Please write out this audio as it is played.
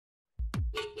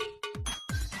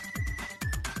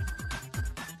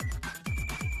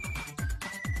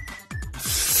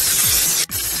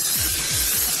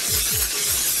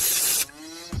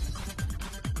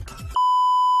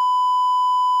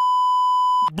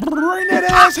Bring that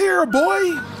ass here,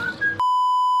 boy.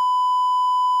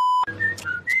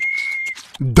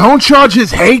 Don't y'all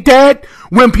just hate that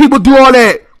when people do all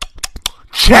that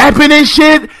chapping and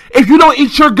shit? If you don't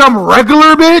eat your gum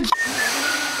regular, bitch.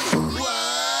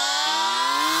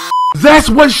 That's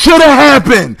what should have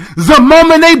happened the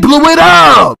moment they blew it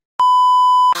up.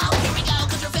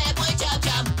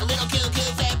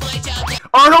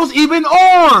 Are those even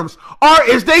arms? Or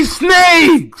is they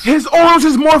snakes? His arms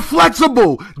is more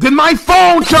flexible than my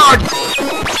phone charge.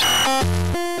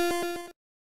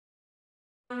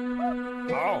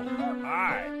 Oh,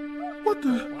 hi. What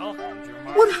the? Welcome to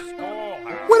my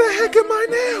schoolhouse. Where the heck am I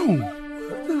now?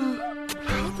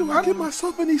 How do I get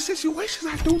myself in these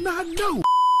situations I do not know?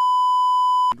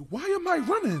 Why am I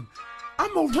running?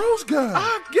 I'm a rose guy.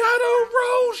 I gotta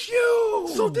rose you.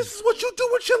 So this is what you do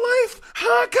with your life?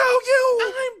 Huh, call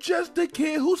you? I'm just a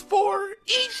kid who's 4.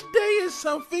 Each day is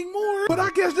something more. But I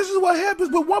guess this is what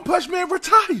happens when One Punch Man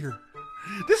retire.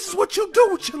 This is what you do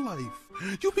with your life.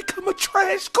 You become a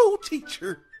trash school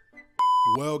teacher.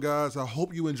 Well, guys, I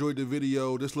hope you enjoyed the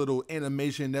video, this little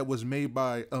animation that was made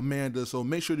by Amanda. So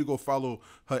make sure you go follow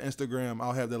her Instagram.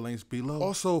 I'll have the links below.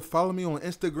 Also, follow me on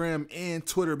Instagram and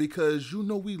Twitter because you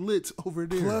know we lit over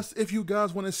there. Plus, if you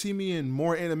guys want to see me in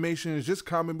more animations, just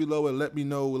comment below and let me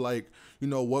know, like, you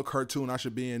know, what cartoon I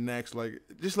should be in next. Like,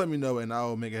 just let me know and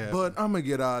I'll make it happen. But I'm going to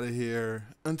get out of here.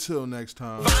 Until next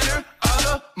time. Minor of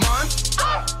the month.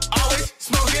 Always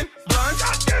smoking blunts.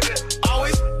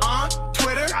 Always on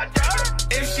Twitter.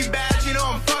 If she bad, you know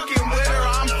I'm fucking with her.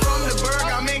 I'm from the Berg,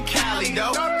 I'm in Cali,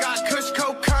 though. Got Kush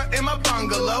Coke cut in my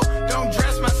bungalow. Don't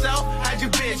dress myself, how'd your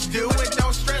bitch do it?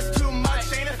 Don't stress too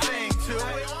much, ain't a thing to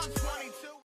it.